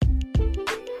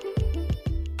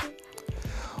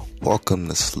Welcome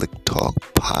to Slick Talk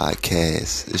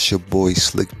Podcast. It's your boy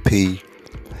Slick P.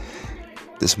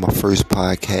 This is my first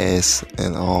podcast,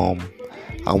 and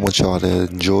I want y'all to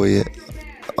enjoy it.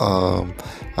 I'm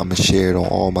gonna share it on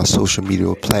all my social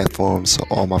media platforms, so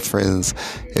all my friends.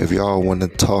 If y'all want to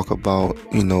talk about,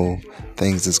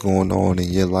 things that's going on in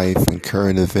your life and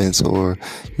current events, or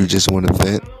you just want to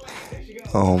vent,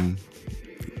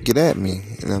 get at me.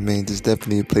 There's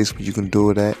definitely a place where you can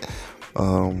do it at.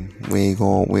 We ain't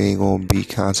gonna be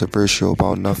controversial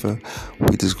about nothing.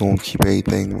 We just gonna keep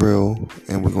everything real,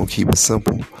 and we're gonna keep it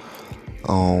simple.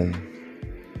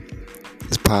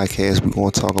 This podcast, we're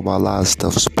gonna talk about a lot of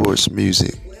stuff: sports,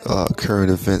 music, current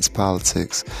events,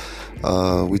 politics.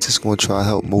 We just gonna try to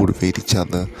help motivate each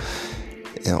other,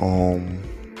 and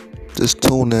just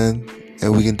tune in,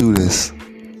 and we can do this.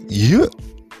 Yeah.